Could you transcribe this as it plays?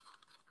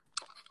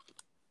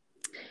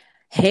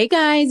Hey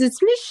guys,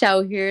 it's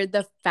Michelle here,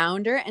 the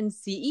founder and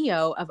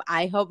CEO of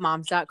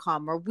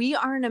iHelpMoms.com, where we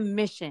are on a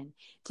mission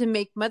to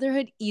make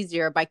motherhood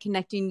easier by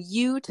connecting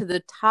you to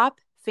the top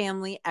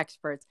family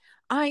experts.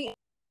 I am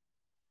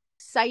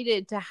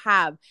excited to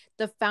have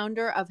the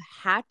founder of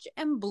Hatch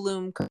and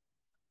Bloom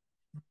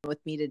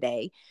with me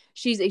today.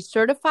 She's a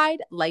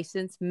certified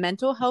licensed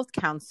mental health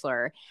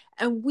counselor,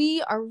 and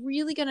we are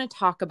really going to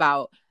talk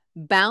about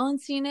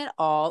balancing it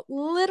all,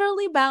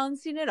 literally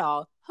balancing it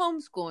all,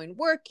 homeschooling,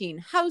 working,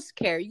 house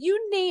care,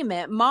 you name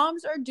it.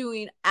 Moms are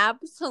doing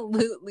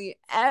absolutely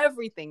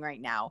everything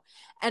right now.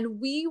 And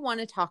we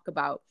want to talk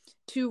about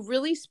two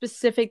really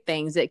specific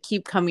things that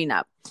keep coming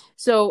up.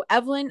 So,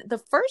 Evelyn, the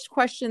first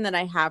question that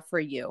I have for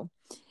you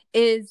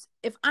is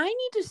if I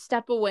need to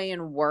step away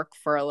and work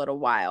for a little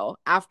while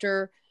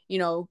after,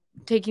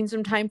 taking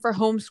some time for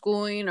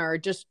homeschooling or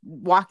just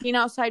walking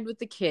outside with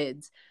the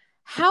kids,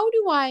 how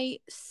do I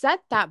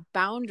set that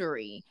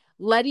boundary,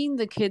 letting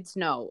the kids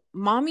know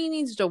mommy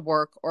needs to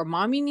work or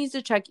mommy needs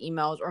to check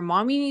emails or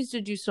mommy needs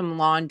to do some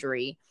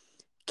laundry?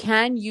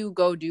 Can you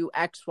go do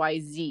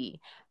XYZ?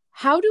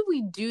 How do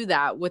we do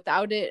that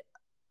without it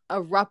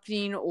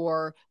erupting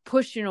or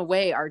pushing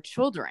away our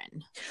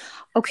children?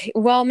 Okay,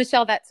 well,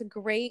 Michelle, that's a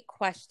great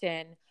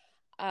question.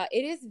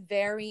 It is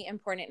very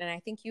important, and I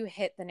think you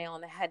hit the nail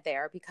on the head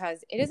there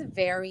because it is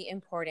very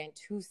important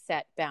to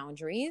set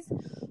boundaries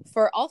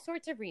for all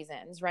sorts of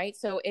reasons, right?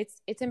 So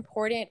it's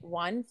important,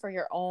 one, for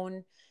your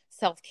own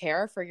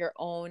self-care, for your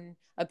own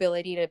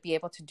ability to be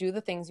able to do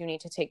the things you need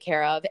to take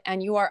care of,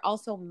 and you are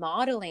also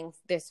modeling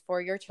this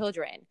for your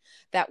children,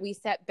 that we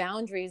set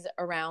boundaries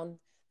around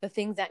the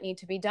things that need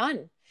to be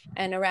done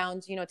and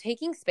around,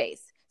 taking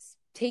space.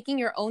 Taking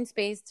your own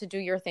space to do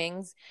your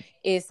things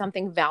is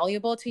something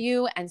valuable to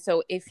you. And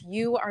so if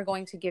you are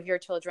going to give your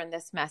children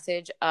this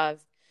message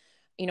of,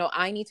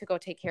 I need to go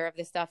take care of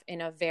this stuff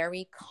in a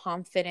very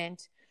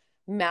confident,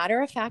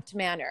 matter-of-fact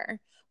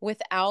manner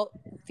without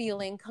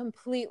feeling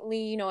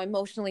completely,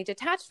 emotionally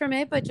detached from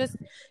it, but just,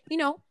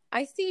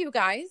 I see you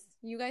guys.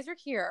 You guys are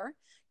here.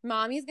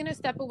 Mommy's going to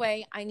step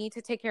away. I need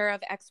to take care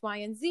of X, Y,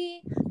 and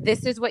Z.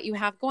 This is what you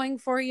have going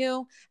for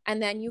you.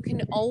 And then you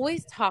can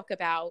always talk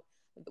about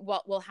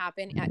what will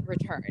happen at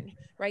return,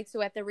 right?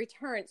 So at the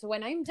return, so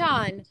when I'm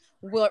done,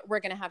 we're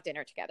going to have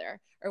dinner together.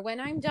 Or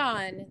when I'm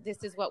done,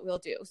 this is what we'll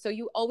do. So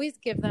you always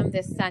give them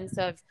this sense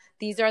of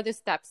these are the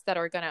steps that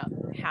are going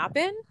to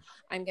happen.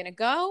 I'm going to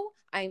go.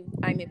 I'm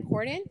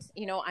important.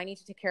 I need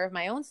to take care of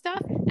my own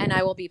stuff and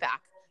I will be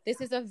back.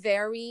 This is a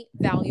very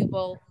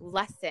valuable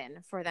lesson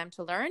for them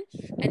to learn.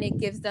 And it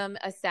gives them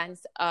a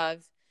sense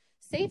of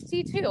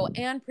safety too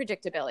and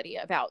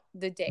predictability about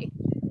the day.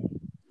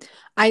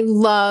 I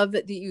love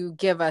that you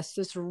give us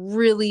this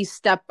really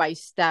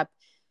step-by-step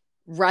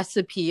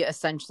recipe,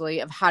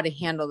 essentially, of how to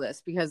handle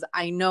this, because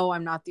I know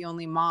I'm not the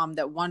only mom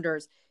that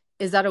wonders,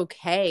 is that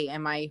okay?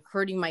 Am I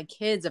hurting my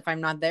kids if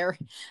I'm not there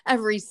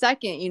every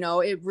second?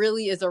 It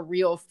really is a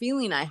real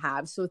feeling I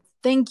have. So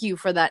thank you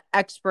for that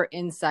expert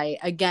insight.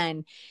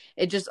 Again,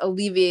 it just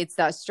alleviates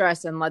that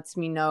stress and lets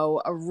me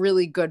know a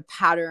really good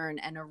pattern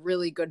and a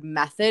really good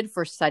method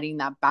for setting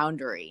that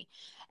boundary.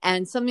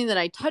 And something that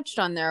I touched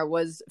on there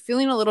was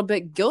feeling a little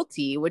bit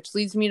guilty, which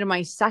leads me to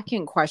my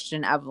second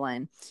question,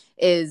 Evelyn,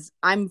 is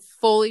I'm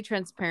fully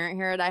transparent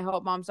here at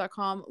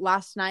iHelpMoms.com.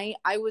 Last night,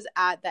 I was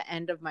at the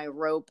end of my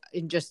rope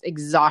in just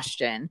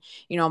exhaustion.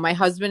 My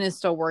husband is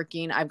still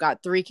working. I've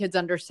got 3 kids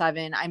under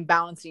 7. I'm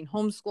balancing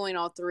homeschooling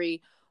all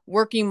 3,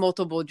 working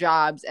multiple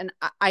jobs. And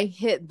I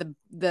hit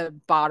the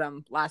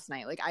bottom last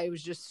night. Like, I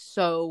was just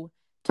so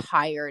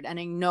tired. And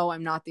I know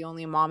I'm not the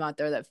only mom out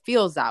there that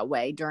feels that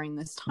way during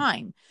this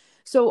time.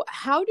 So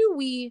how do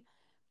we,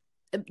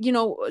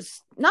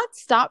 not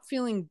stop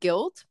feeling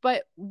guilt,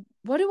 but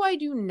what do I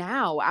do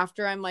now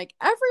after I'm like,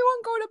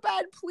 everyone go to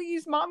bed,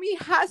 please. Mommy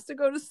has to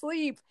go to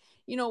sleep.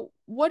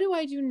 What do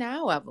I do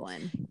now,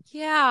 Evelyn?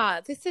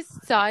 Yeah, this is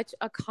such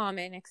a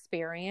common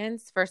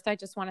experience. First, I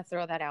just want to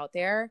throw that out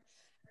there.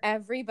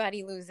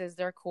 Everybody loses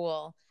their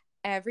cool.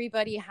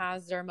 Everybody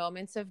has their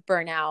moments of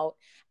burnout.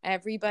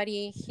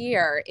 Everybody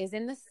here is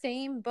in the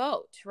same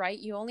boat, right?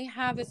 You only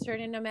have a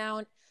certain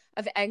amount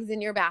of eggs in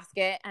your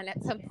basket, and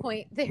at some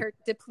point they're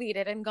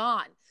depleted and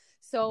gone.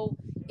 So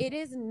it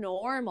is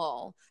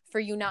normal for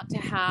you not to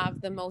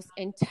have the most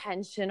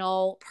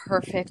intentional,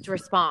 perfect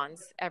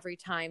response every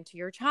time to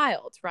your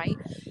child, right?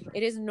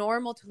 It is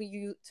normal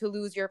to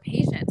lose your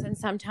patience and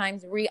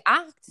sometimes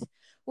react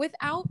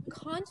without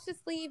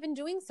consciously even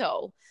doing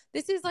so.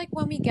 This is like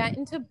when we get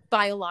into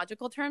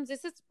biological terms,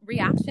 this is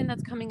reaction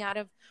that's coming out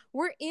of,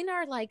 we're in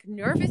our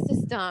nervous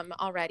system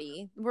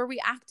already. We're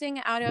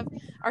reacting out of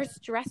our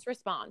stress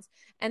response.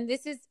 And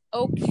this is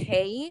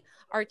okay.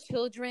 Our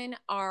children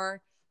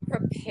are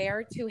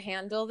prepared to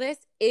handle this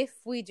if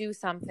we do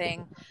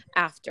something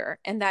after.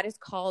 And that is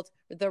called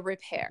the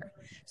repair.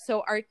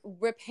 So our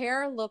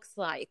repair looks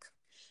like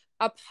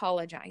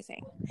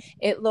apologizing.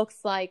 It looks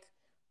like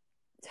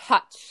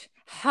touch,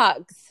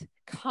 hugs,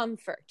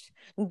 comfort,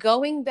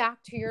 going back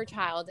to your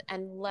child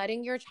and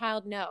letting your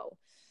child know,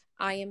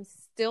 I am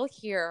still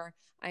here.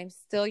 I'm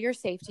still your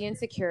safety and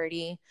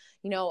security.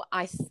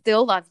 I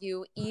still love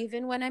you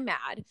even when I'm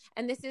mad.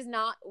 And these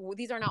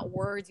are not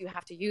words you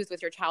have to use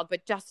with your child,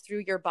 but just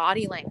through your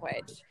body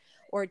language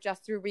or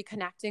just through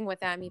reconnecting with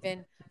them,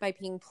 even by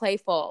being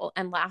playful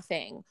and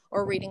laughing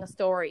or reading a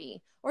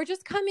story or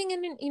just coming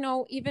in,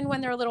 even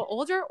when they're a little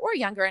older or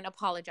younger and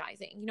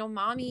apologizing.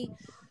 Mommy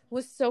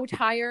was so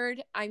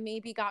tired. I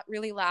maybe got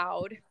really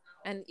loud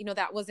and,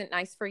 that wasn't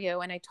nice for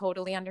you. And I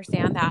totally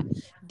understand that.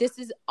 This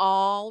is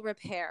all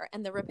repair.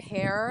 And the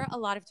repair, a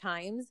lot of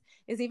times,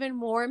 is even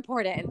more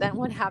important than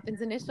what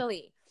happens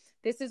initially.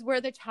 This is where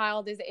the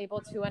child is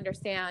able to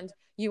understand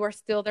you are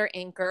still their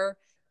anchor,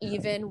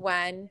 even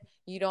when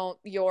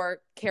your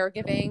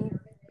caregiving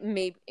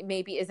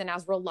maybe isn't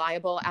as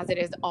reliable as it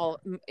is all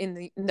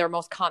in their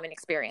most common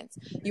experience.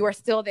 You are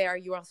still there.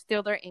 You are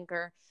still their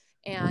anchor.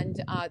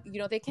 And,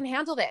 they can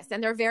handle this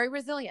and they're very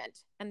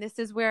resilient. And this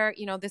is where,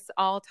 this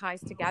all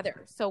ties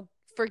together. So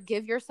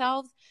forgive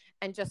yourselves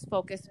and just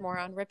focus more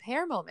on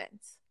repair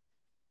moments.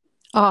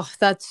 Oh,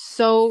 that's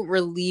so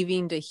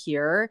relieving to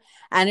hear.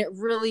 And it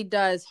really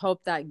does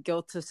help that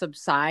guilt to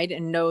subside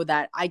and know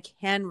that I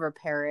can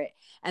repair it.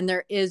 And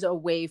there is a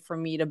way for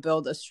me to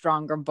build a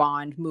stronger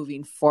bond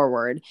moving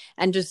forward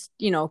and just,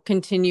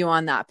 continue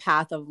on that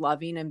path of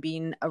loving and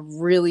being a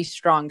really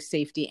strong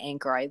safety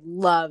anchor. I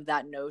love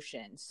that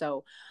notion.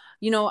 So,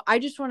 I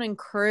just want to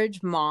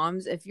encourage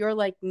moms, if you're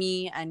like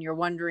me and you're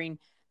wondering,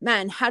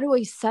 man, how do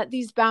I set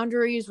these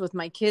boundaries with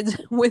my kids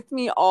with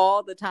me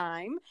all the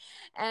time?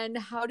 And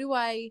how do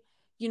I,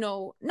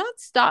 not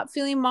stop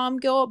feeling mom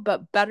guilt,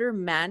 but better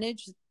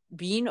manage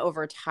being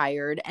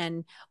overtired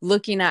and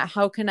looking at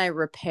how can I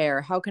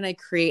repair? How can I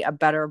create a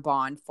better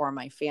bond for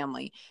my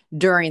family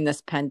during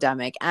this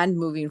pandemic and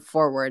moving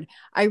forward?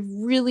 I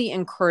really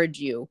encourage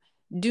you.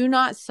 Do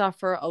not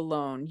suffer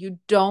alone. You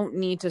don't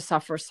need to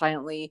suffer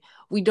silently.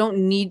 We don't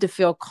need to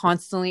feel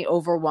constantly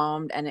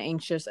overwhelmed and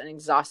anxious and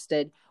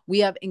exhausted. We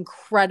have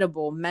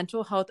incredible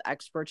mental health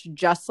experts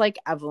just like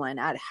Evelyn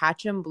at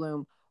Hatch and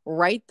Bloom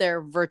right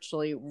there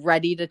virtually,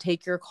 ready to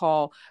take your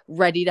call,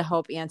 ready to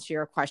help answer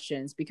your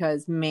questions,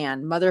 because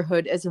man,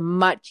 motherhood is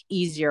much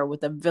easier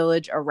with a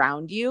village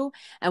around you.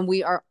 And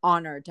we are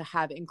honored to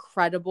have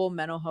incredible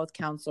mental health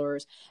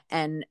counselors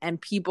and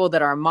people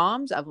that are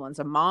moms. Evelyn's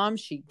a mom.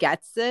 She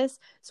gets this.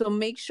 So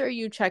make sure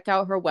you check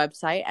out her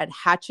website at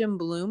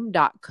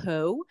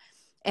hatchandbloom.co.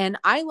 And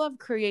I love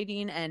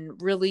creating and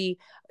really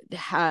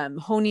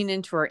honing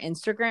into her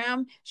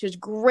Instagram. She has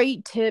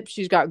great tips.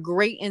 She's got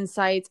great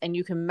insights, and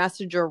you can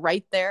message her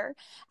right there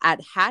at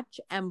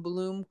Hatch and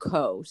Bloom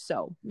Co.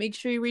 So make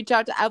sure you reach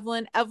out to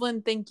Evelyn.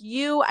 Evelyn, thank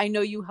you. I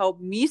know you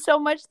helped me so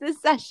much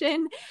this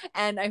session,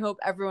 and I hope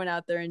everyone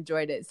out there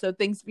enjoyed it. So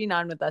thanks for being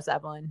on with us,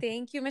 Evelyn.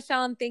 Thank you,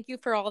 Michelle. And thank you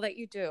for all that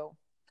you do.